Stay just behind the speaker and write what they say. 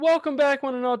Welcome back,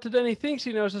 one and all, to Denny Thinks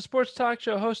He Knows, a sports talk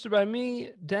show hosted by me,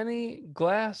 Denny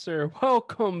Glasser.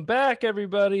 Welcome back,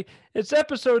 everybody. It's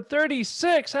episode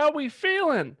 36. How we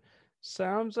feeling?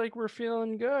 Sounds like we're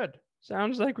feeling good.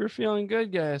 Sounds like we're feeling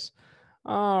good, guys.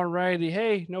 All righty.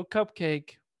 Hey, no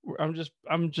cupcake. I'm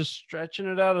just stretching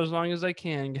it out as long as I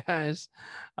can, guys.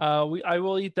 I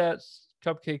will eat that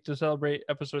cupcake to celebrate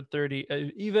episode 30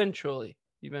 eventually.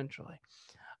 Eventually.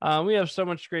 We have so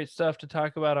much great stuff to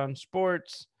talk about on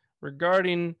sports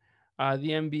regarding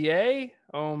the NBA.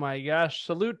 Oh my gosh!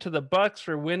 Salute to the Bucks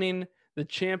for winning the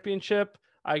championship.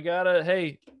 I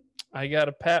gotta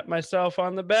pat myself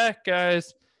on the back,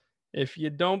 guys. If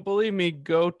you don't believe me,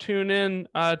 go tune in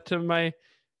to my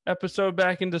episode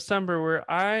back in December where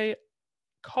I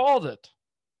called it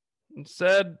and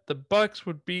said the Bucks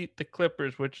would beat the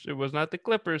Clippers, which it was not the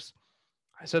Clippers.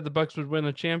 I said the Bucks would win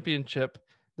a championship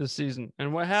this season.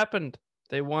 And what happened?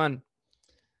 They won.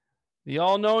 The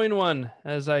all-knowing one,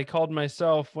 as I called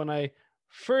myself when I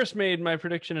first made my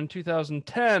prediction in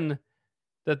 2010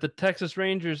 that the Texas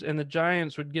Rangers and the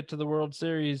Giants would get to the World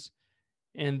Series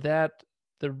and that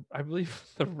I believe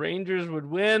the Rangers would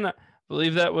win. I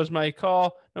believe that was my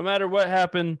call. No matter what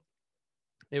happened,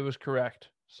 it was correct.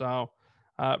 So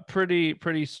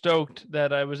pretty stoked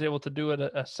that I was able to do it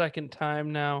a second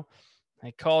time now.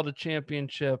 I called a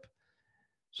championship.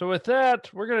 So with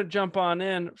that, we're going to jump on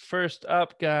in first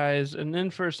up, guys. And then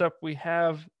first up, we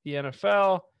have the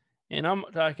NFL. And I'm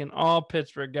talking all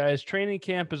Pittsburgh, guys. Training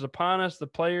camp is upon us. The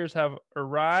players have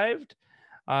arrived.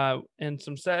 And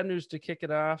some sad news to kick it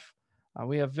off.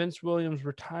 We have Vince Williams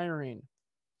retiring.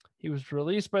 He was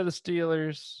released by the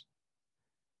Steelers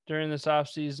during this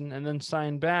offseason and then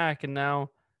signed back and now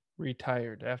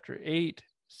retired after 8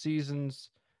 seasons.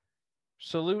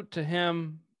 Salute to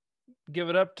him. Give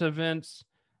it up to Vince.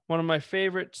 One of my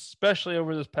favorites, especially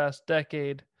over this past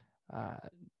decade.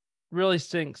 Really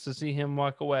stinks to see him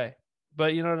walk away.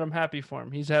 But you know what? I'm happy for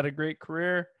him. He's had a great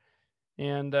career,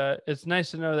 and it's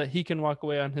nice to know that he can walk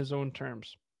away on his own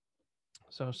terms.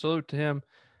 So salute to him.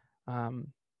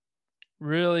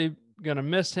 Really going to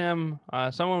miss him.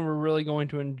 Someone we're really going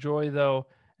to enjoy, though,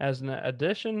 as an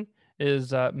addition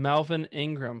is Melvin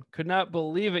Ingram. Could not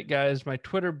believe it, guys. My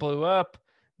Twitter blew up.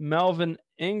 Melvin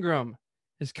Ingram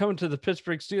is coming to the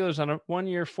Pittsburgh Steelers on a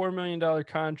 1-year, $4 million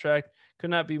contract.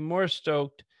 Could not be more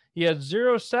stoked. He had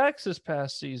 0 sacks this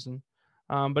past season,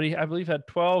 but I believe, had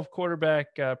 12 quarterback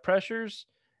pressures,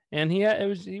 and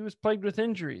he was plagued with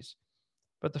injuries.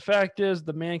 But the fact is,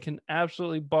 the man can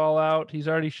absolutely ball out. He's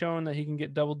already shown that he can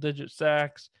get double-digit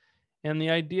sacks, and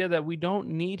the idea that we don't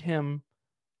need him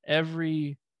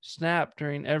every snap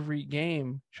during every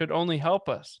game should only help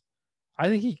us. I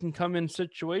think he can come in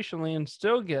situationally and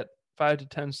still get 5 to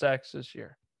 10 sacks this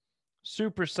year.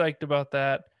 Super psyched about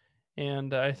that.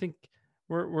 And I think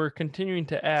we're continuing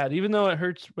to add. Even though it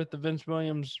hurts with the Vince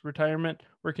Williams retirement,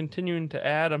 we're continuing to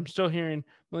add. I'm still hearing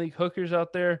Malik Hooker's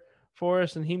out there for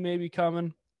us, and he may be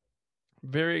coming.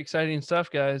 Very exciting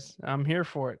stuff, guys. I'm here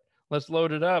for it. Let's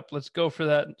load it up. Let's go for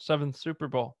that 7th Super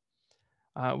Bowl.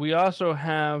 We also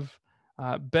have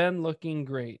Ben looking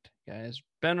great, guys.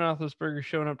 Ben Roethlisberger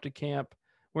showing up to camp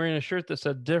wearing a shirt that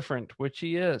said different, which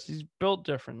he is. He's built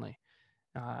differently.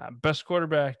 Best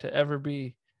quarterback to ever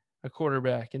be a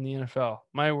quarterback in the NFL.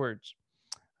 My words.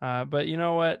 But you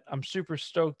know what? I'm super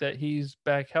stoked that he's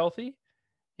back healthy,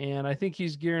 and I think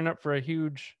he's gearing up for a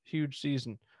huge, huge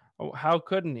season. Oh, how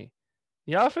couldn't he?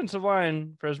 The offensive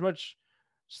line, for as much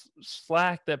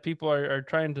slack that people are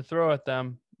trying to throw at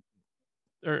them,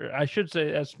 or I should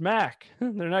say, as smack,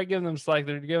 they're not giving them slack,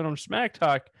 they're giving them smack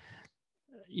talk.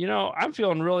 You know, I'm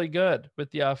feeling really good with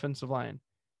the offensive line.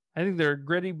 I think they're a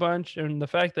gritty bunch, and the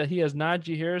fact that he has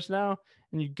Najee Harris now,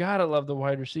 and you gotta love the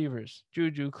wide receivers: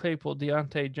 Juju, Claypool,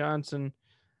 Deontay Johnson,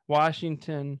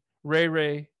 Washington,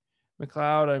 Ray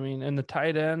McLeod. I mean, and the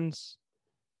tight ends.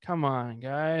 Come on,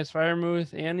 guys,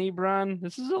 Firemouth and Ebron.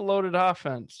 This is a loaded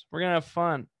offense. We're gonna have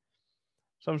fun.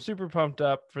 So I'm super pumped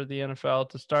up for the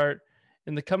NFL to start.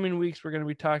 In the coming weeks, we're going to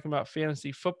be talking about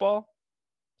fantasy football.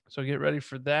 So get ready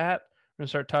for that. We're going to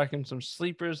start talking some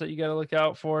sleepers that you got to look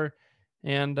out for,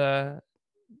 and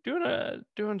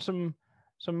doing some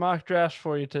mock drafts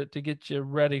for you to get you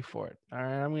ready for it. All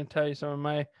right, I'm going to tell you some of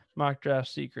my mock draft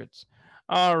secrets.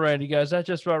 All righty, guys, that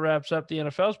just about wraps up the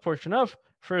NFL's portion of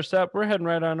First Up. We're heading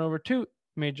right on over to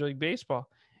Major League Baseball.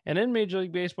 And in Major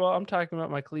League Baseball, I'm talking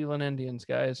about my Cleveland Indians,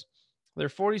 guys. They're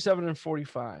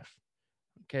 47-45.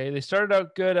 Okay, they started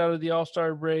out good out of the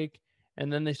All-Star break,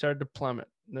 and then they started to plummet.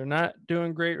 They're not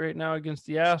doing great right now against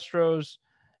the Astros,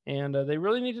 and they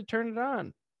really need to turn it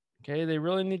on. Okay, they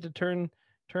really need to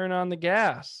turn on the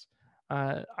gas.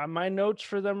 My notes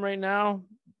for them right now,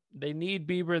 they need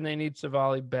Bieber and they need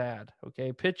Savali bad.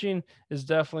 Okay. Pitching is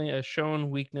definitely a shown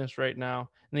weakness right now,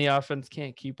 and the offense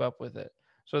can't keep up with it.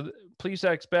 So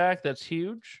Plesac's back. That's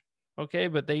huge. Okay.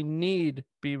 But they need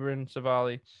Bieber and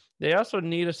Savali. They also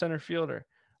need a center fielder.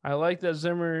 I like that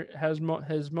Zimmer has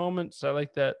his moments. I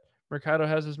like that Mercado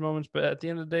has his moments, but at the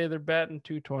end of the day, they're batting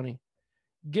 220.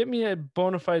 Get me a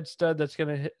bona fide stud that's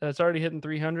already hitting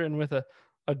 300, and with a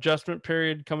adjustment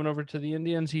period coming over to the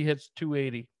Indians, he hits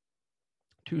 280,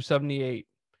 278.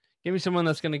 Give me someone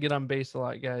that's going to get on base a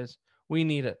lot, guys. We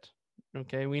need it.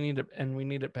 Okay, we need it, and we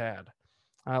need it bad.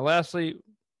 Lastly,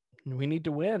 we need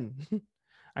to win.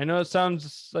 I know it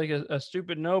sounds like a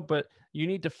stupid note, but you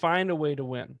need to find a way to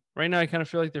win. Right now, I kind of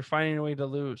feel like they're finding a way to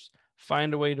lose.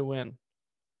 Find a way to win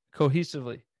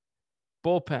cohesively.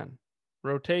 Bullpen,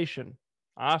 rotation,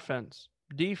 offense,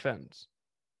 defense.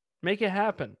 Make it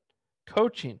happen.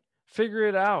 Coaching, figure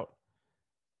it out.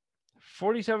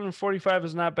 47-45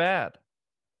 is not bad.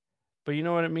 But you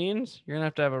know what it means? You're going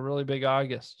to have a really big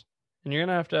August. And you're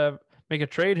going to have make a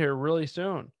trade here really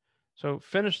soon. So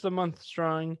finish the month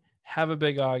strong, have a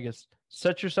big August.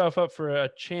 Set yourself up for a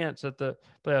chance at the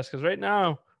playoffs. Because right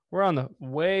now, we're on the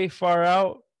way far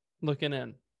out looking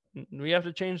in. We have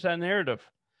to change that narrative.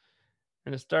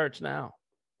 And it starts now.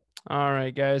 All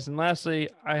right, guys. And lastly,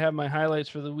 I have my highlights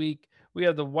for the week. We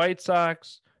have the White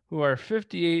Sox, who are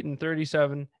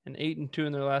 58-37 and 8-2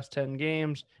 in their last 10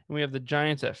 games. And we have the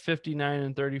Giants at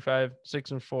 59-35,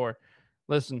 6-4.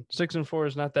 Listen, 6-4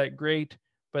 is not that great,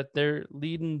 but they're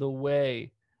leading the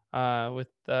way in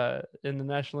the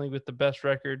National League with the best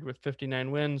record with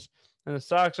 59 wins. And the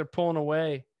Sox are pulling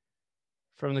away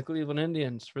from the Cleveland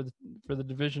Indians for the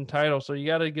division title. So you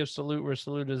got to give salute where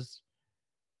salute is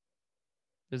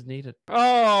needed.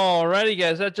 All righty,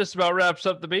 guys. That just about wraps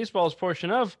up the baseballs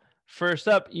portion of First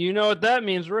Up. You know what that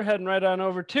means. We're heading right on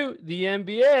over to the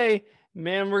NBA.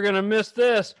 Man, we're going to miss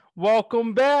this.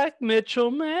 Welcome back,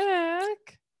 Mitchell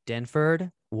Mack.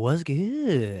 Denford was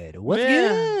good. What's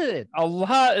good? A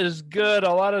lot is good.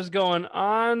 A lot is going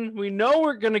on. We know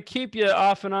we're going to keep you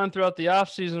off and on throughout the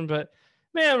offseason, but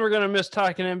man, we're going to miss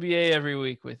talking NBA every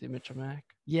week with you, Mitchell Mack.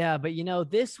 Yeah, but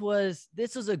this was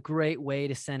a great way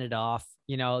to send it off.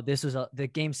 This was the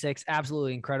game 6,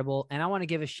 absolutely incredible. And I want to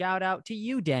give a shout out to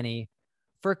you, Denny,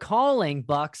 for calling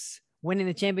Bucks winning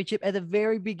the championship at the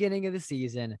very beginning of the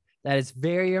season. That is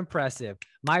very impressive.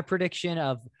 My prediction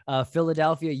of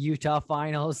Philadelphia Utah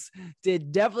finals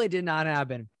definitely did not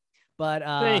happen. But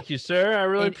thank you, sir. I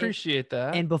really appreciate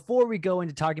that. And before we go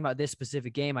into talking about this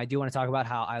specific game, I do want to talk about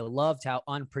how I loved how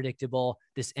unpredictable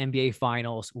this NBA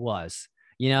finals was.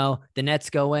 The Nets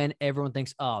go in, everyone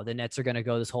thinks, oh, the Nets are going to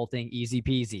go this whole thing easy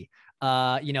peasy.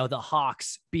 The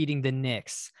Hawks beating the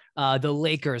Knicks, the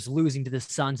Lakers losing to the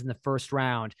Suns in the first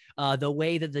round, the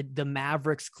way that the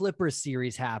Mavericks Clippers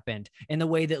series happened, and the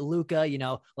way that Luka,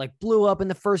 blew up in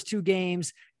the first 2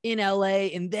 games in LA.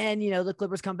 And then, the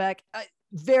Clippers come back.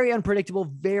 Very unpredictable,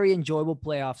 very enjoyable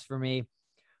playoffs for me.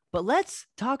 But let's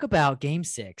talk about game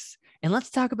 6, and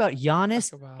let's talk about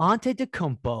Giannis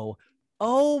Antetokounmpo.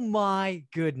 Oh my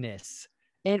goodness.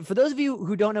 And for those of you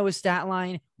who don't know his stat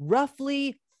line,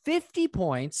 roughly 50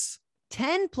 points,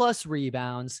 10 plus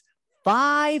rebounds,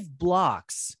 5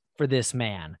 blocks for this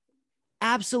man.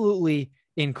 Absolutely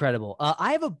incredible.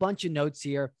 I have a bunch of notes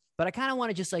here, but I kind of want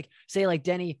to just say,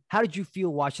 Denny, how did you feel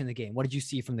watching the game? What did you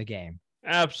see from the game?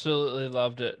 Absolutely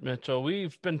loved it, Mitchell.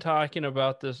 We've been talking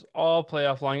about this all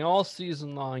playoff long, all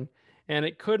season long, and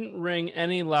it couldn't ring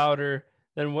any louder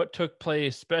than what took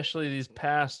place, especially these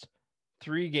past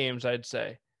 3 games, I'd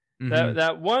say. Mm-hmm.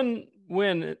 That one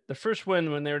win, the first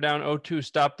win when they were down 0-2,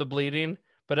 stopped the bleeding.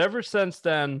 But ever since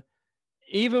then,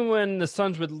 even when the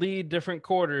Suns would lead different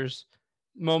quarters,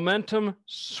 momentum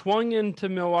swung into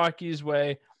Milwaukee's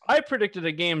way. I predicted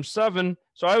a game 7,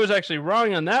 so I was actually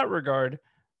wrong on that regard.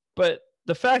 But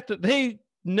the fact that they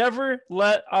never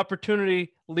let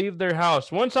opportunity leave their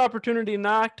house. Once opportunity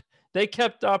knocked, they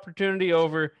kept opportunity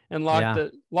over and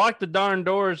locked the darn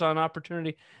doors on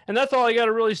opportunity. And that's all I got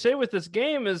to really say with this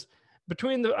game is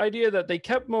between the idea that they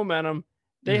kept momentum,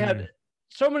 they had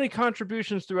so many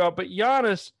contributions throughout, but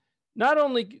Giannis, not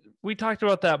only we talked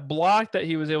about that block that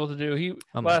he was able to do, week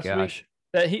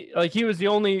that he was the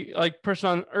only person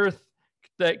on earth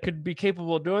that could be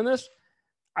capable of doing this.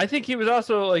 I think he was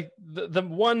also the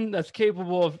one that's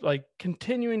capable of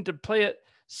continuing to play at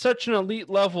such an elite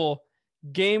level,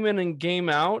 game in and game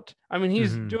out. I mean,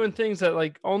 he's doing things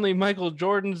that only Michael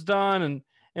Jordan's done,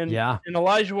 and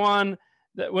Olajuwon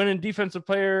that went in Defensive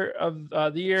Player of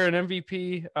the Year and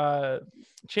MVP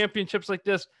championships like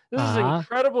this. This is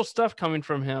incredible stuff coming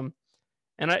from him.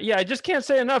 And I just can't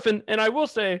say enough. And I will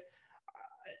say,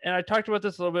 and I talked about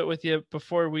this a little bit with you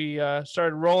before we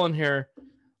started rolling here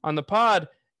on the pod.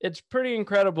 It's pretty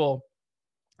incredible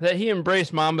that he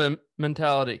embraced Mamba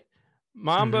mentality.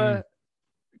 Mamba,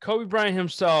 Kobe Bryant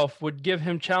himself would give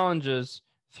him challenges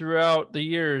throughout the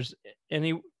years, and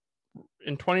he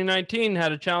in 2019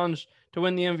 had a challenge to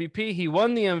win the MVP. He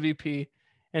won the MVP,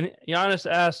 and Giannis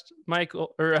asked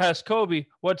Kobe,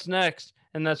 "What's next?"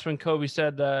 And that's when Kobe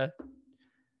said,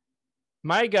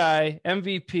 "My guy,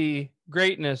 MVP,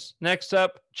 greatness. Next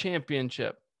up,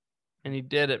 championship." And he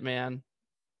did it, man.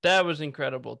 That was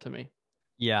incredible to me.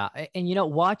 Yeah, and you know,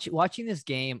 watching this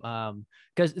game,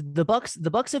 because the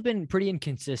Bucks have been pretty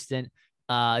inconsistent.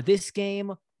 This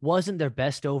game wasn't their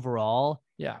best overall.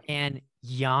 Yeah, and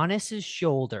Giannis's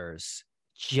shoulders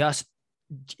just,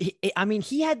 I mean,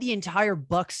 he had the entire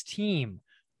Bucks team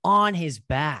on his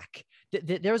back.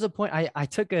 There was a point I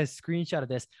took a screenshot of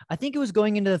this. I think it was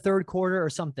going into the third quarter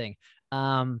or something.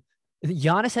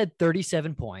 Giannis had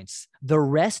 37 points. The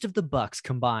rest of the Bucks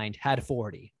combined had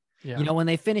 40. yeah. You know, when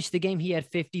they finished the game, he had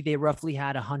 50. They roughly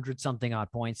had 100 something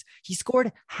odd points. He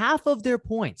scored half of their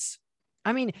points.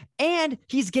 I mean, and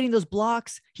he's getting those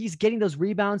blocks. He's getting those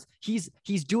rebounds. He's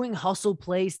doing hustle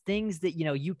plays, things that,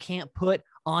 you can't put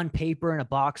on paper in a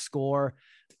box score.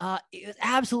 It was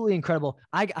absolutely incredible.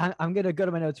 I'm going to go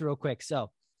to my notes real quick.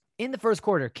 So in the first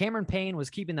quarter, Cameron Payne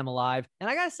was keeping them alive. And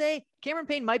I got to say, Cameron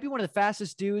Payne might be one of the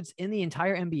fastest dudes in the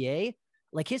entire NBA.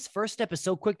 Like, his first step is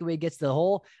so quick the way he gets to the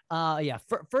hole.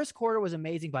 First quarter was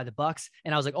amazing by the Bucks.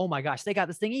 And I was like, oh my gosh, they got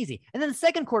this thing easy. And then the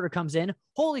second quarter comes in.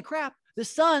 Holy crap. The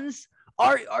Suns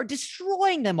are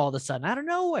destroying them all of a sudden out of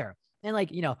nowhere. And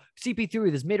CP3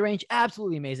 with his mid-range,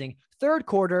 absolutely amazing. Third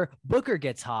quarter, Booker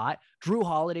gets hot. Drew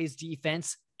Holiday's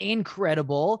defense,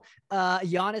 incredible.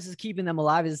 Giannis is keeping them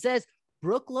alive. As it says,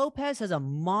 Brook Lopez has a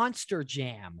monster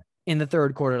jam in the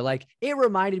third quarter. Like, it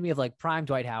reminded me of prime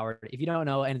Dwight Howard. If you don't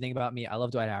know anything about me, I love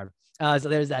Dwight Howard. So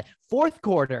there's that. Fourth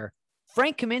quarter,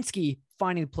 Frank Kaminsky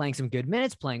finally playing some good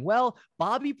minutes, playing well.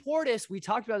 Bobby Portis, we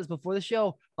talked about this before the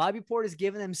show. Bobby Portis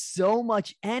giving them so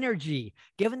much energy,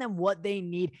 giving them what they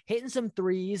need, hitting some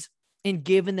threes and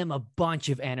giving them a bunch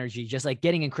of energy, just like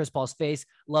getting in Chris Paul's face.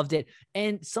 Loved it.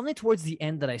 And something towards the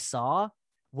end that I saw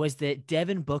was that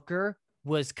Devin Booker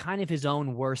was kind of his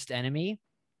own worst enemy.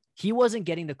 He wasn't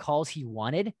getting the calls he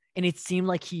wanted, and it seemed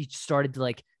like he started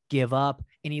to give up,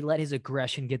 and he let his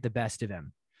aggression get the best of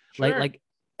him. Sure.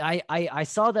 I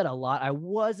saw that a lot. I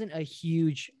wasn't a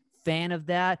huge fan of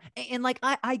that. And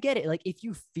I get it. If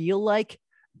you feel like,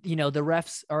 the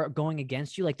refs are going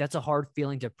against you, that's a hard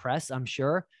feeling to press, I'm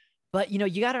sure. But,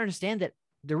 you got to understand that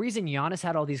the reason Giannis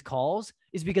had all these calls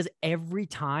is because every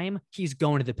time he's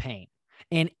going to the paint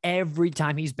and every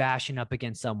time he's bashing up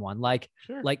against someone,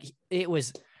 Sure. It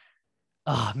was,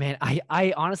 oh man,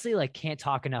 I honestly can't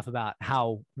talk enough about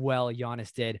how well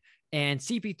Giannis did. And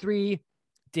CP3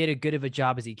 did as good of a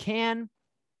job as he can,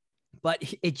 but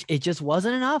it just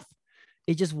wasn't enough.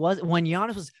 It just wasn't. When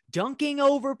Giannis was dunking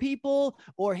over people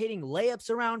or hitting layups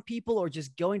around people or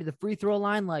just going to the free throw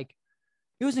line,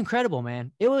 it was incredible,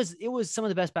 man. It was some of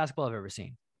the best basketball I've ever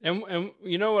seen. And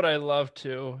you know what I love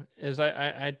too is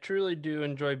I truly do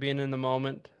enjoy being in the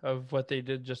moment of what they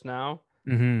did just now.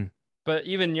 Mm-hmm. But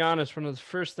even Giannis, one of the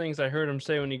first things I heard him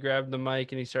say when he grabbed the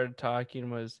mic and he started talking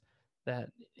was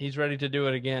that he's ready to do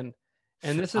it again.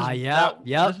 And this is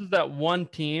this is that one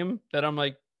team that I'm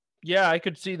like, yeah, I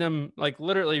could see them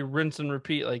literally rinse and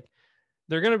repeat.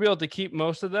 They're going to be able to keep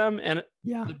most of them. And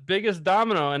the biggest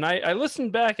domino, and I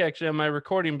listened back actually on my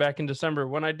recording back in December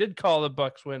when I did call the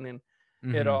Bucks winning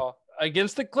it all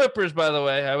against the Clippers, by the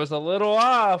way. I was a little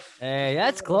off. Hey,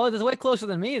 that's close. It's way closer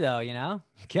than me though,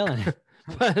 killing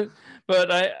it.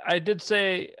 but I did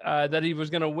say that he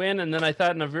was going to win. And then I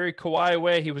thought in a very Kawhi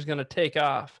way, he was going to take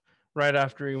off right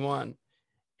after he won.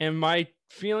 And my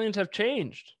feelings have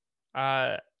changed.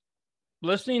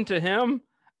 Listening to him,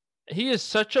 he is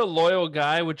such a loyal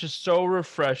guy, which is so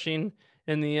refreshing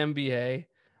in the NBA.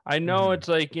 I know it's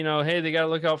hey, they got to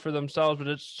look out for themselves, but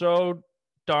it's so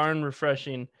darn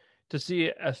refreshing to see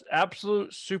an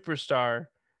absolute superstar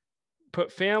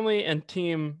put family and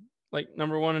team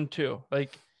number 1 and 2.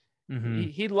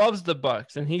 He loves the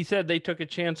Bucks, and he said they took a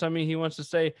chance on me. He wants to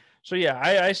say, so yeah,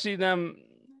 I see them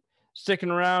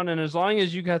sticking around, and as long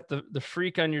as you got the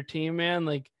freak on your team,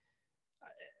 man,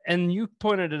 and you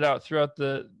pointed it out throughout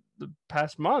the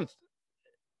past month,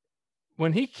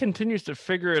 when he continues to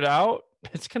figure it out,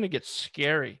 it's going to get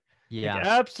scary. Yeah,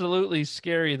 absolutely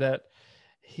scary that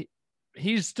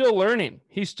he's still learning.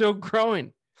 He's still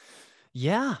growing.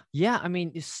 Yeah. I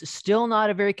mean, it's still not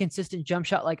a very consistent jump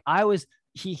shot. I was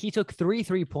he took 3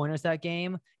 3-pointers that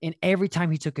game, and every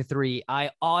time he took a three,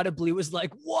 I audibly was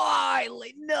like, "Why?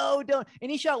 Like, no, don't." And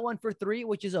he shot 1 for 3,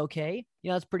 which is okay.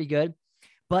 That's pretty good.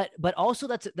 But also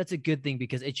that's a good thing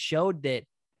because it showed that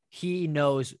he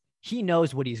knows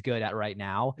what he's good at right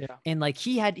now. Yeah. And like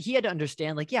he had to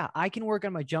understand, like, yeah, I can work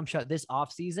on my jump shot this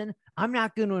offseason. I'm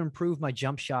not going to improve my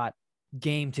jump shot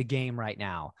game to game right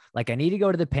now. Like, I need to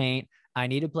go to the paint. I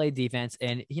need to play defense.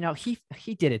 And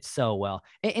he did it so well.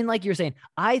 And like you're saying,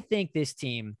 I think this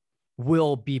team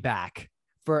will be back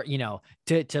for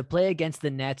to play against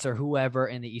the Nets or whoever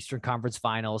in the Eastern Conference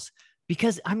Finals.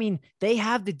 Because, I mean, they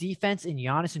have the defense in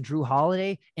Giannis and Drew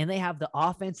Holiday, and they have the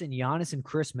offense in Giannis and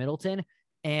Chris Middleton.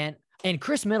 And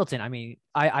Chris Middleton, I mean,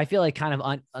 I feel like kind of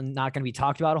not going to be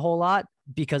talked about a whole lot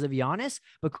because of Giannis,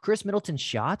 but Chris Middleton's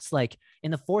shots, like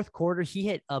in the fourth quarter, he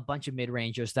hit a bunch of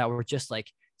mid-rangers that were just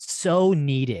like so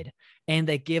needed. And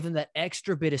they give him that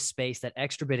extra bit of space, that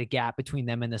extra bit of gap between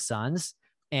them and the Suns.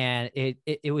 And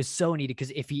it was so needed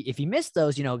because if he missed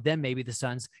those, then maybe the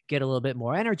Suns get a little bit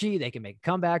more energy. They can make a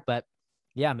comeback, but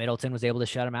yeah, Middleton was able to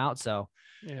shut him out. So,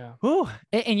 yeah. Whew.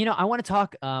 And I want to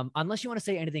talk, unless you want to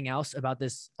say anything else about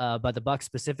this, about the Bucks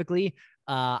specifically,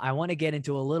 I want to get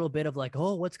into a little bit of like,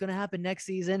 oh, what's going to happen next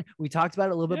season? We talked about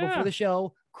it a little bit before the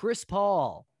show. Chris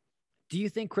Paul. Do you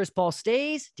think Chris Paul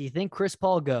stays? Do you think Chris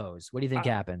Paul goes? What do you think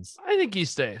happens? I think he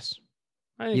stays.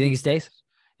 You think he stays?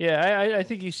 Yeah, I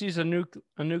think he sees a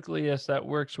nucleus that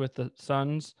works with the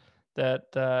Suns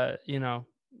that,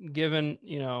 given,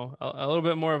 a little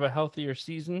bit more of a healthier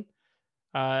season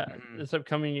this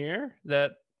upcoming year,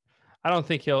 that I don't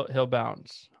think he'll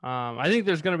bounce. I think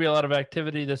there's going to be a lot of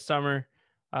activity this summer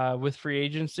with free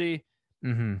agency.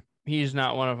 Mm-hmm. He's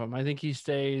not one of them. I think he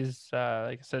stays. Like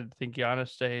I said, I think Giannis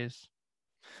stays.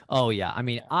 Oh, yeah. I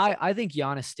mean, I think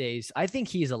Giannis stays. I think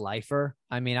he's a lifer.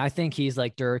 I mean, I think he's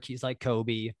like Dirk. He's like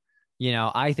Kobe.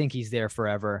 I think he's there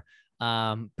forever.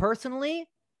 Personally,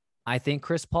 I think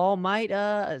Chris Paul might,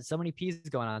 so many P's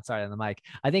going on. Sorry on the mic.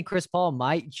 I think Chris Paul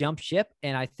might jump ship,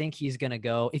 and I think he's going to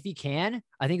go. If he can,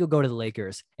 I think he'll go to the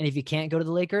Lakers. And if he can't go to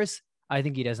the Lakers, I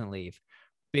think he doesn't leave.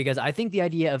 Because I think the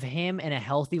idea of him and a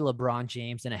healthy LeBron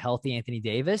James and a healthy Anthony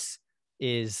Davis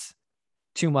is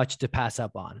too much to pass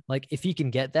up on. Like, if he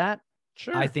can get that,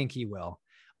 sure, I think he will.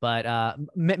 But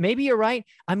maybe you're right.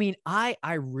 I mean, I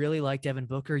really like Devin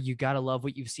Booker. You got to love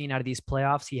what you've seen out of these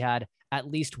playoffs. He had at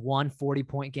least one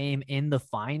 40-point game in the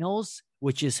finals,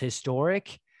 which is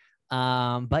historic.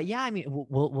 But yeah, I mean,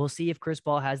 we'll see if Chris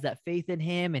Paul has that faith in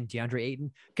him and DeAndre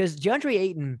Ayton, because DeAndre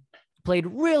Ayton played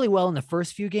really well in the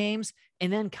first few games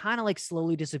and then kind of like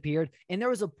slowly disappeared. And there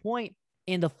was a point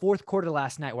in the fourth quarter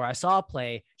last night where I saw a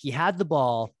play. He had the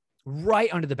ball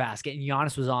right under the basket and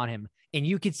Giannis was on him. And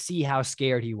you could see how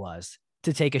scared he was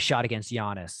to take a shot against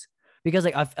Giannis. Because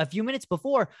like a few minutes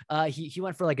before, he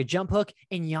went for like a jump hook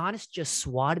and Giannis just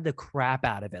swatted the crap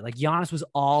out of it. Like Giannis was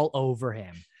all over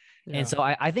him. Yeah. And so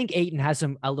I think Ayton has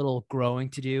a little growing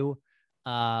to do.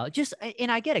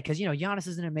 And I get it because, Giannis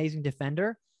is an amazing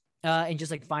defender and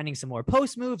just like finding some more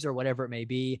post moves or whatever it may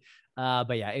be.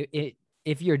 But yeah,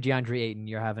 if you're DeAndre Ayton,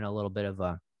 you're having a little bit of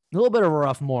a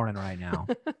rough morning right now.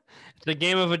 It's a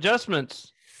game of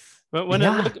adjustments. But when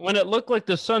it looked like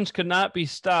the Suns could not be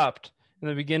stopped in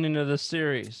the beginning of the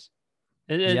series,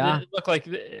 it looked like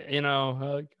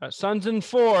Suns in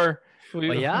 4.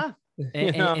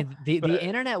 And the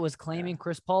internet was claiming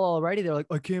Chris Paul already. They're like,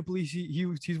 I can't believe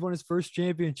he's won his first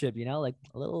championship. Like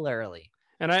a little early.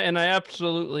 And I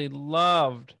absolutely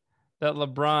loved that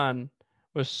LeBron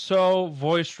was so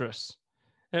boisterous.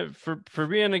 And for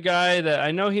being a guy that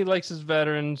I know he likes his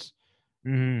veterans.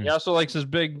 Mm-hmm. He also likes his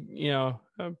big,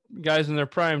 guys in their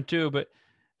prime too. But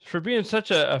for being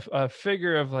such a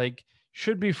figure of like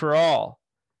should be for all,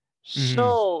 mm-hmm.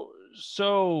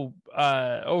 so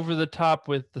over the top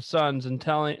with the Suns and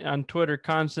telling on Twitter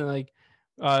constantly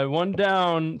like 1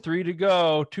 down, 3 to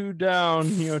go, 2 down,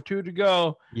 2 to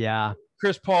go. Yeah,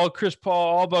 Chris Paul,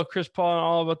 all about Chris Paul and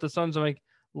all about the Suns. I'm like,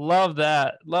 love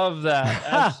that,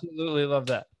 absolutely love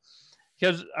that.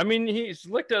 Because, I mean, he's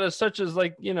looked at as such as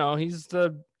like, he's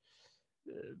the,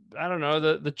 I don't know,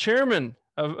 the chairman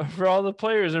for all the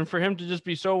players. And for him to just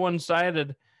be so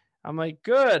one-sided, I'm like,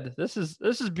 good. This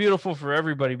is beautiful for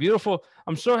everybody. Beautiful.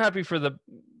 I'm so happy for the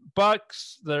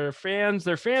Bucks, their fans.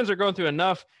 Their fans are going through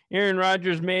enough. Aaron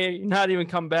Rodgers may not even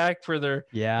come back for their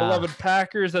beloved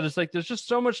Packers. That it's like there's just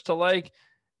so much to like.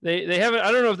 They haven't,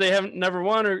 I don't know if they haven't never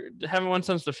won or haven't won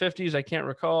since the 50s. I can't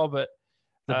recall, but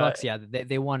the Bucks,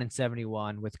 they won in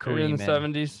 71 with Kareem in the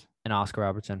 70s and Oscar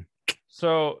Robertson.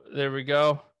 So there we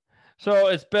go. So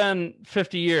it's been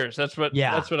 50 years. That's what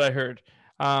I heard.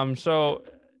 So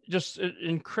just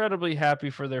incredibly happy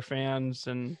for their fans,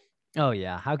 and Oh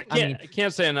yeah. I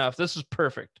can't say enough. This is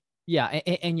perfect. Yeah,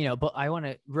 and but I want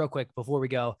to real quick before we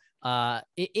go.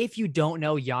 If you don't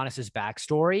know Giannis's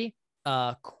backstory,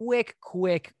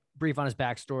 quick brief on his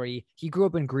backstory. He grew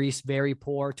up in Greece, very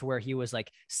poor, to where he was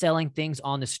like selling things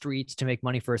on the streets to make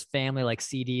money for his family, like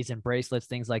CDs and bracelets,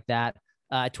 things like that.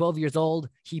 12 years old,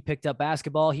 he picked up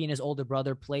basketball. He and his older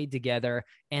brother played together,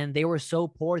 and they were so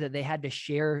poor that they had to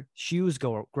share shoes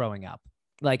growing up.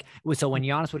 Like, so when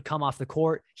Giannis would come off the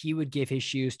court, he would give his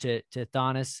shoes to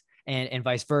Thanos, and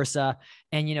vice versa.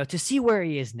 And, to see where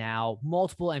he is now,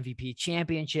 multiple MVP,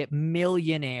 championship,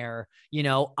 millionaire,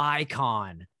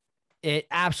 icon, it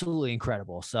absolutely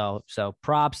incredible. So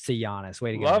props to Giannis.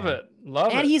 Way to go. Love it.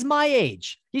 And he's my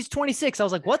age. He's 26. I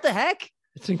was like, what the heck?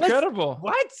 It's incredible.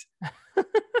 What?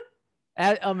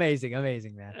 Amazing,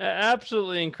 man.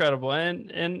 Absolutely incredible.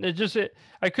 And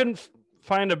I couldn't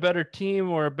find a better team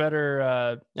or a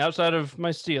better outside of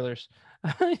my Steelers,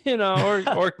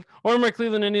 or my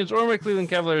Cleveland Indians or my Cleveland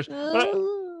Cavaliers.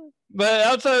 But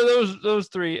outside of those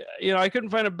three, I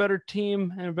couldn't find a better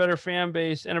team and a better fan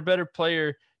base and a better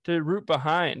player to root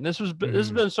behind. This has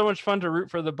been so much fun to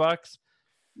root for the Bucks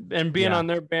and being on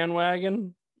their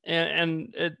bandwagon,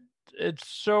 and it's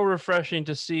so refreshing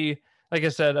to see, like I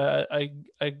said, a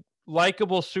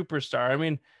likable superstar. I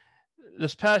mean,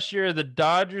 this past year, the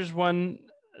Dodgers won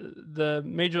the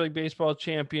Major League Baseball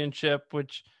championship,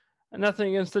 which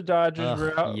nothing against the Dodgers.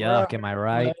 Yuck, am I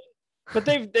right? But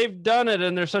they've done it,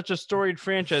 and they're such a storied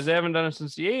franchise. They haven't done it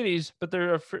since the 80s, but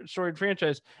they're a storied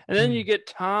franchise. And then you get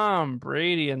Tom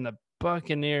Brady and the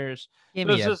Buccaneers. Give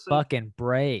me a fucking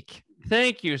break.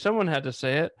 Thank you. Someone had to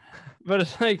say it. But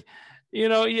it's like, you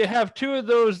have two of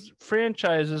those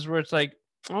franchises where it's like,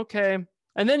 okay.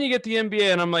 And then you get the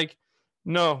NBA, and I'm like,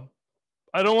 no,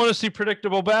 I don't want to see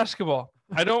predictable basketball.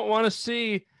 I don't want to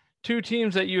see two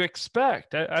teams that you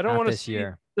expect. I don't want to see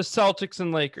the Celtics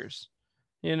and Lakers.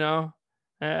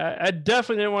 I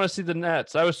definitely didn't want to see the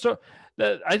Nets.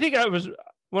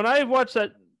 When I watched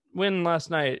that win last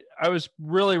night, I was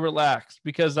really relaxed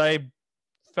because I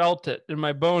felt it in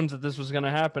my bones that this was going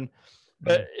to happen.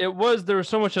 But there was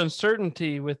so much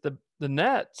uncertainty with the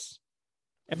Nets.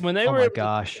 And when they were able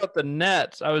to pick up the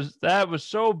Nets, that was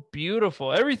so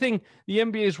beautiful. Everything the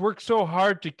NBA's worked so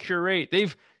hard to curate.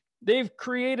 They've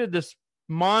created this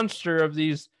monster of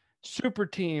these super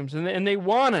teams, and they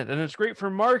want it, and it's great for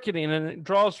marketing, and it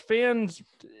draws fans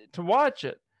to watch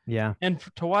it. Yeah. And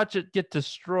to watch it get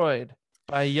destroyed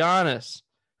by Giannis,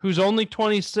 who's only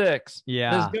 26.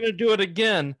 Yeah. Is going to do it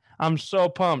again. I'm so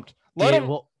pumped.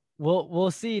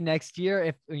 We'll see next year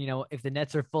if the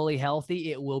Nets are fully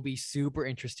healthy. It will be super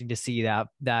interesting to see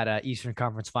that Eastern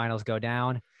Conference Finals go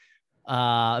down.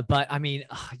 But I mean,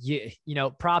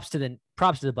 props to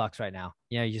the Bucks right now.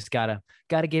 You just gotta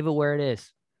give it where it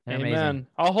is. They're Amen. Amazing.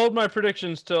 I'll hold my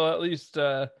predictions till at least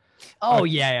September.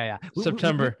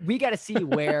 We got to see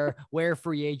where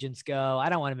free agents go. I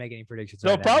don't want to make any predictions.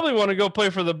 They'll probably want to go play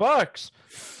for the Bucks.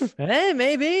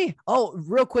 Maybe. Oh,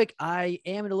 real quick, I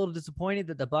am a little disappointed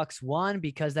that the Bucks won,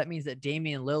 because that means that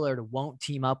Damian Lillard won't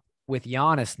team up with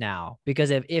Giannis now. Because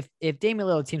if Damian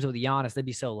Lillard teams up with Giannis, that'd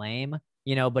be so lame,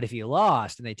 But if he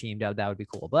lost and they teamed up, that would be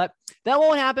cool. But that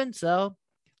won't happen, so a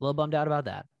little bummed out about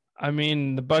that. I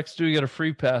mean, the Bucks do get a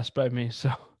free pass by me,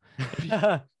 so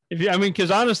because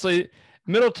honestly,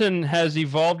 Middleton has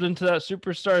evolved into that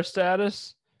superstar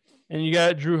status, and you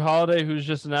got Drew Holiday, who's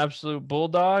just an absolute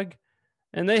bulldog,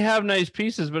 and they have nice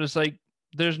pieces, but it's like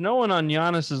there's no one on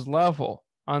Giannis's level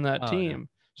on that team. No.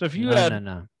 So if you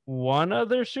had one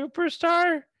other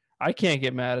superstar, I can't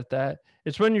get mad at that.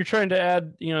 It's when you're trying to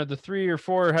add, the 3 or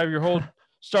 4, have your whole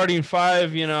starting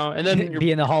 5, and then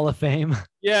be in the Hall of Fame.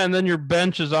 Yeah, and then your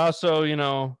bench is also,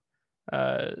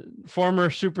 former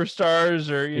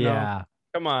superstars, or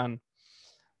come on.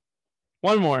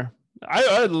 One more.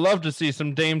 I'd love to see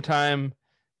some Dame time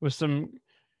with some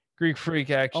Greek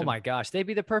freak action. Oh my gosh, they'd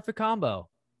be the perfect combo.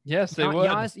 Yes, they would.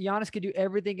 Giannis could do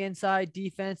everything inside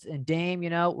defense, and Dame,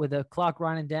 with the clock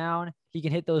running down, he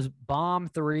can hit those bomb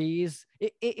threes.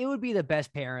 It would be the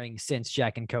best pairing since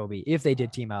Shaq and Kobe if they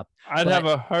did team up. I'd have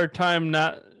a hard time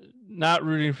not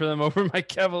rooting for them over my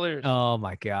Cavaliers. Oh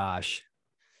my gosh.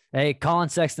 Hey, Colin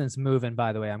Sexton's moving,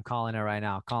 by the way. I'm calling it right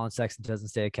now. Colin Sexton doesn't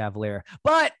stay a Cavalier.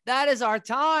 But that is our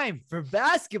time for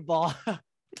basketball.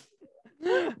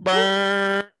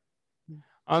 Burn.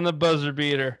 On the buzzer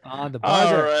beater. On the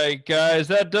buzzer. All right, guys.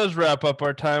 That does wrap up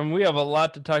our time. We have a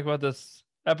lot to talk about this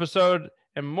episode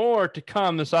and more to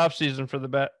come this offseason for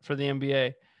the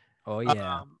NBA. Oh,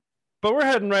 yeah. But we're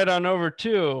heading right on over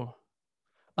to...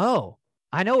 Oh,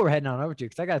 I know we're heading on over to,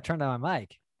 because I got to turn down my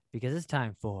mic. because it's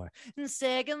time for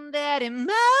Second That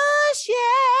Emotion.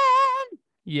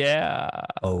 Yeah.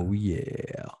 Oh,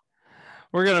 yeah.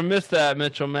 We're going to miss that,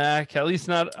 Mitchell Mack, at least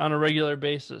not on a regular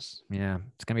basis. Yeah,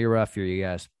 it's going to be rough for you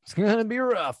guys. It's going to be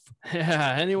rough.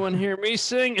 Yeah. Anyone hear me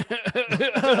sing?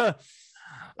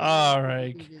 All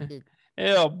right.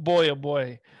 Oh, boy, oh,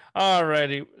 boy. All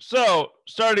righty. So,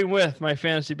 starting with my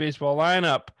fantasy baseball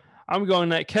lineup, I'm going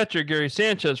that catcher, Gary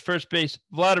Sanchez. First base,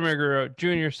 Vladimir Guerrero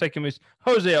Jr. Second base,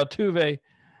 Jose Altuve.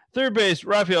 Third base,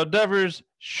 Rafael Devers.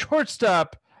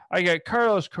 Shortstop, I got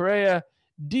Carlos Correa.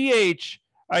 DH,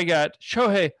 I got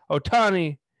Shohei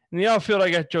Ohtani. In the outfield, I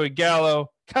got Joey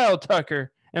Gallo, Kyle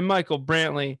Tucker, and Michael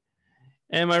Brantley.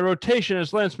 And my rotation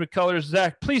is Lance McCullers,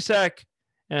 Zach Plesac,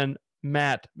 and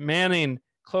Matt Manning.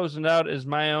 Closing out is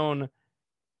my own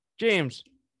James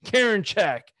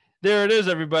Karinchak. There it is,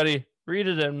 everybody. Read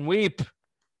it and weep.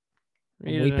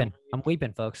 I'm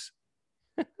weeping, folks.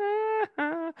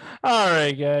 All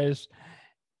right, guys.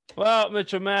 Well,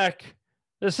 Mitchell Mack,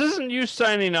 this isn't you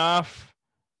signing off,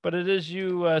 but it is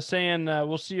you saying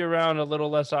we'll see you around a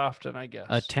little less often, I guess.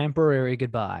 A temporary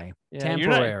goodbye. Yeah,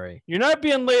 temporary. You're not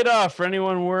being laid off for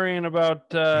anyone worrying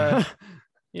about,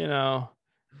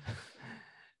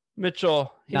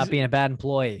 Mitchell. Not being a bad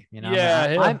employee.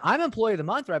 Yeah. I'm employee of the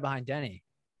month right behind Denny.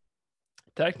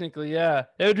 Technically, yeah.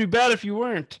 It would be bad if you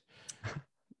weren't.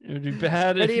 It would be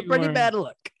bad if you pretty weren't. bad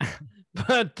look.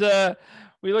 But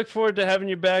we look forward to having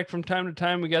you back from time to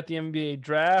time. We got the NBA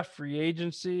draft, free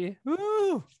agency.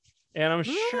 Woo! And I'm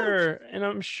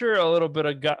sure a little bit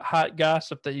of hot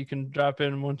gossip that you can drop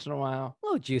in once in a while. A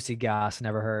little juicy goss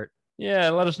never hurt. Yeah,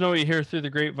 let us know what you hear through the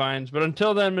grapevines. But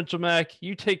until then, Mitchell Mack,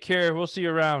 you take care. We'll see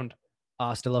you around.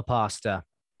 Hasta la pasta.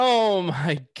 Oh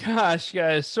my gosh,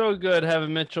 guys. So good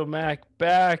having Mitchell Mack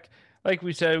back. Like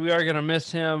we said, we are going to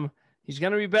miss him. He's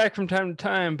going to be back from time to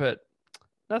time, but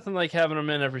nothing like having him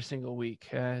in every single week,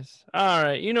 guys. All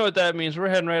right. You know what that means. We're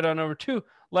heading right on over to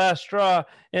Last Straw.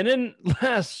 And in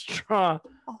Last Straw,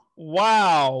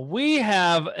 wow, we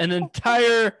have an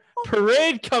entire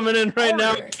parade coming in right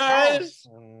now, guys.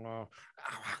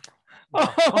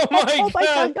 Oh my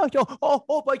God.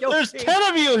 Oh my God. There's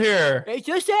 10 of you here. It's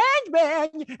a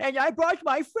Sandman, and I brought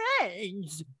my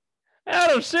friends.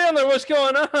 Adam Sandler, what's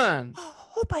going on?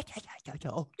 Oh my God.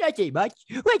 Nothing much.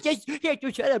 We're just here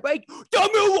to celebrate the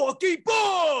Milwaukee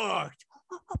Bucks.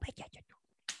 Oh my God.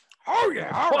 Oh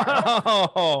yeah.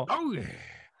 Wow. Oh yeah.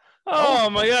 Oh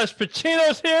my gosh,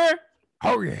 Pacino's here?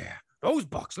 Oh yeah. Those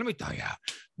Bucks, let me tell you,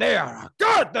 they are a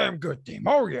goddamn good team.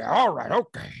 Oh yeah. All right.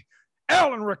 Okay.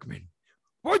 Alan Rickman,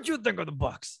 what'd you think of the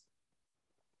Bucks?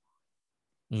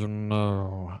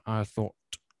 I thought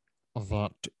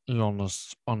that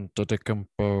Giannis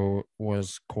Antetokounmpo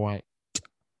was quite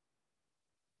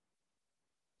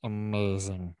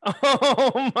amazing.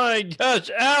 Oh my gosh,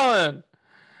 Alan.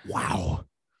 Wow.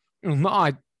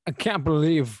 I can't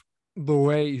believe the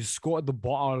way he scored the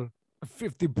ball.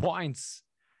 50 points.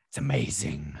 It's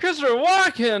amazing. Christopher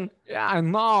Walken. Yeah, I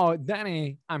know.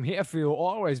 Danny, I'm here for you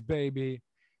always, baby.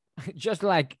 Just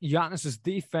like Giannis's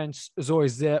defense is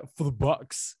always there for the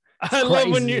Bucks. I love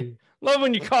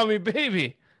when you call me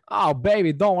baby. Oh,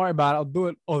 baby, don't worry about it. I'll do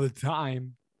it all the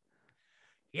time.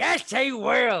 Yes, he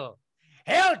will.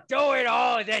 He'll do it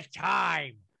all the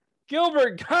time.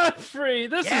 Gilbert Godfrey,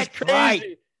 this is crazy.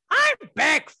 Right. I'm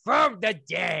back from the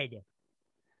dead.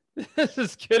 This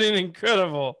is getting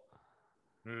incredible.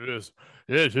 Yes,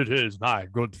 it is, my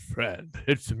good friend.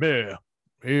 It's me,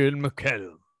 Ian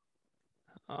McKellen.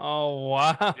 Oh,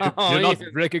 wow. You do not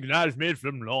recognize me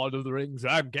from Lord of the Rings.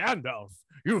 I'm Gandalf.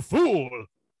 You fool.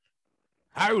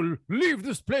 I will leave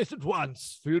this place at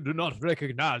once if you do not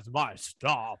recognize my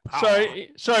star power.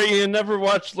 Sorry, you never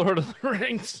watched Lord of the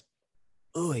Rings.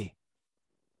 Oi,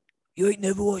 you ain't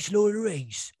never watched Lord of the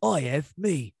Rings? I have,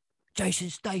 me,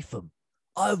 Jason Statham.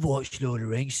 I've watched Lord of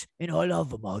the Rings, and I love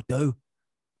them, I do.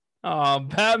 Oh,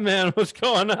 Batman, what's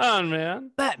going on, man?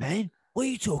 Batman? What are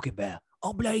you talking about?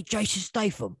 I'm bloody Jason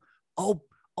Statham. I'll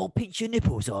pinch your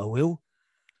nipples, I will.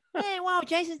 Hey, well,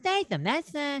 Jason Statham.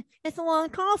 That's a long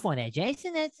call for that,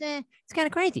 Jason. It's kind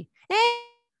of crazy.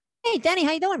 Hey, Denny,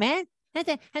 how you doing, man?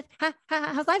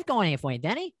 How's life going here for you,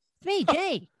 Denny? It's me,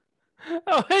 Jay.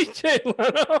 Oh, hey, Jay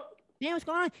Leno. Yeah, what's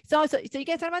going on? So you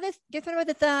guys talking about this? You guys talking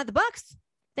about the Bucks?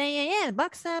 The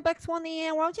Bucks won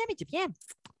the World Championship. Yeah.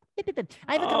 I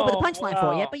haven't come up with a punchline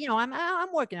for it yet, but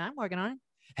I'm working on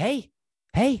it.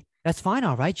 Hey, that's fine,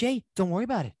 all right, Jay. Don't worry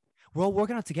about it. We're all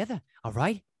working on it together, all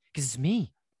right? Because it's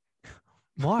me,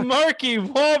 Marky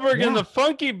Wahlberg and the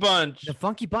Funky Bunch. The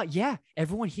Funky Bunch, yeah.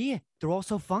 Everyone here, they're all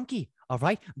so funky, all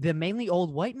right? They're mainly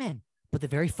old white men, but they're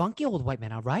very funky old white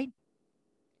men, all right?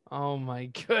 Oh my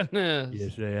goodness.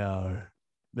 Yes, they are.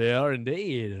 They are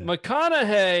indeed.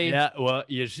 McConaughey. Yeah, well,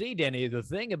 you see, Denny, the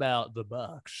thing about the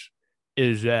Bucks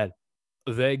is that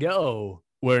they go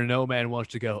where no man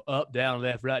wants to go. Up, down,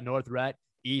 left, right, north, right,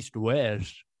 east,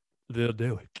 west. They'll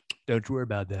do it. Don't worry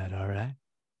about that, all right?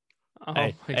 Oh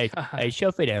Hey, my hey, god. hey,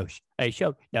 Sophie, hey,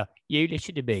 so now you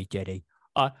listen to me, Jenny.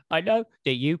 I know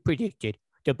that you predicted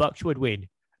the Bucks would win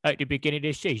at the beginning of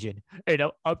this season, and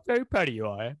I'm very proud of you.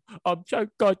 I am. I'm so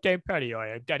goddamn proud of you. I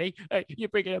am, Danny. Hey, you're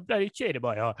bringing a bloody tear to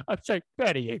my eye. I'm so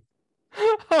proud of you.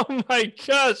 Oh my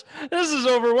gosh. This is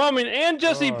overwhelming. And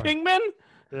Jesse Pinkman?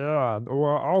 Yeah.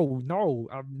 Well, oh no,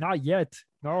 not yet.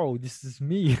 No, this is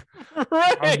me. I'm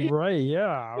Right. Ray.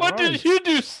 Yeah. What did you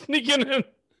do sneaking in?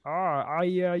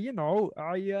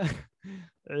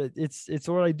 It's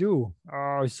what I do.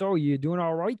 So you doing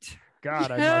all right?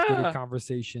 God, I'm not good Yeah. at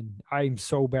conversation. I'm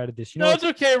so bad at this. You No, know, it's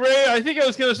okay, Ray. I think I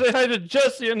was gonna say hi to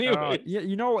Jesse anyway. yeah,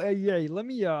 yeah. Let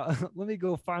me let me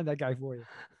go find that guy for you.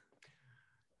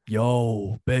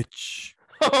 Yo, bitch.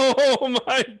 Oh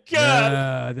my god.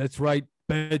 Yeah, that's right,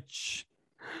 bitch.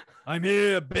 I'm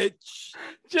here, bitch.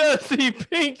 Jesse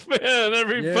Pinkman,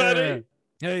 everybody.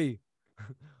 Yeah. Hey,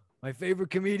 my favorite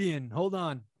comedian. Hold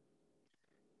on.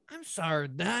 I'm sorry,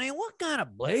 Danny. What kind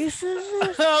of place is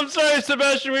this? I'm sorry,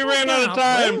 Sebastian. We ran out of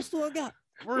time. Place do I got?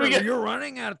 got- You're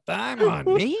running out of time on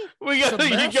me? We gotta get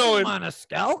Sebastian going.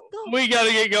 Maniscalco? We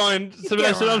gotta get going, You Sebastian.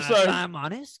 can't I'm run out of sorry. time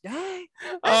on this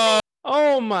guy.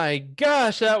 Oh my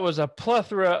gosh, that was a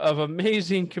plethora of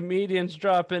amazing comedians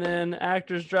dropping in,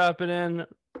 actors dropping in.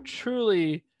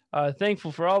 Truly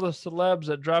thankful for all the celebs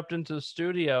that dropped into the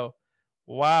studio.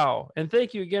 Wow. And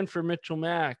thank you again for Mitchell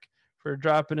Mack for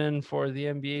dropping in for the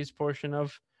NBA's portion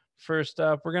of First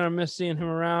Up. We're going to miss seeing him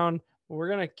around, but we're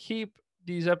going to keep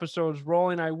these episodes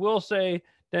rolling. I will say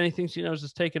Danny Thinks He Knows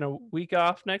is taking a week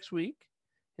off next week,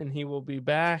 and he will be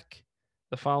back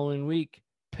the following week,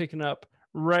 picking up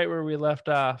right where we left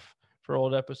off for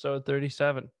old episode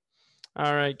 37.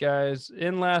 All right, guys.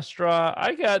 In last straw,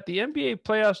 I got the NBA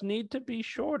playoffs need to be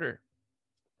shorter.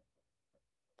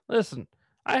 Listen,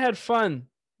 I had fun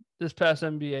this past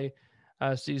NBA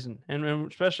season, and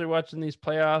especially watching these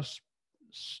playoffs.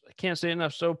 I can't say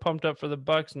enough. So pumped up for the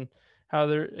Bucks and how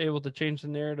they're able to change the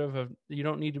narrative of you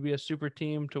don't need to be a super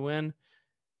team to win.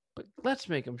 But let's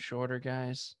make them shorter,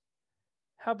 guys.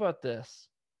 How about this?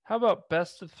 How about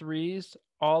best of threes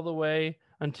all the way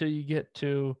until you get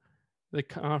to the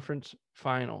conference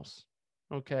finals?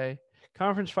 Okay.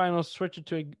 Conference finals, switch it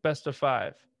to a best of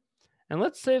 5. And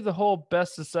let's save the whole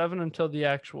best of 7 until the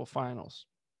actual finals.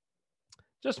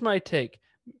 Just my take.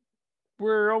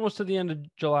 We're almost to the end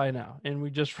of July now, and we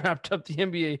just wrapped up the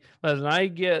NBA. And I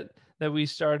get that we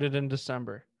started in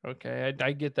December. Okay.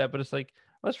 I get that, but it's like,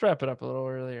 let's wrap it up a little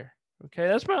earlier. Okay.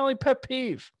 That's my only pet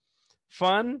peeve.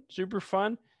 Fun, super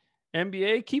fun.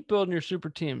 NBA, keep building your super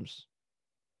teams.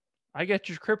 I got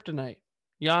your kryptonite.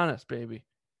 Giannis, baby.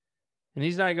 And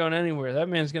he's not going anywhere. That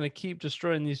man's going to keep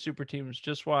destroying these super teams.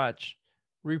 Just watch.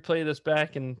 Replay this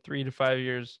back in 3 to 5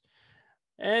 years.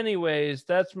 Anyways,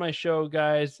 that's my show,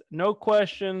 guys. No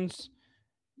questions.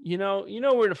 You know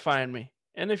where to find me.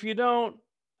 And if you don't,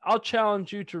 I'll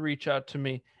challenge you to reach out to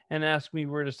me and ask me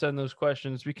where to send those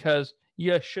questions because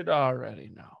you should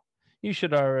already know. You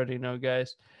should already know,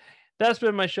 guys. That's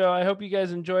been my show. I hope you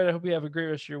guys enjoyed. I hope you have a great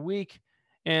rest of your week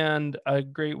and a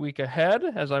great week ahead,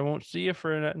 as I won't see you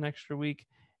for an extra week.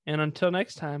 And until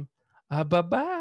next time, bye-bye.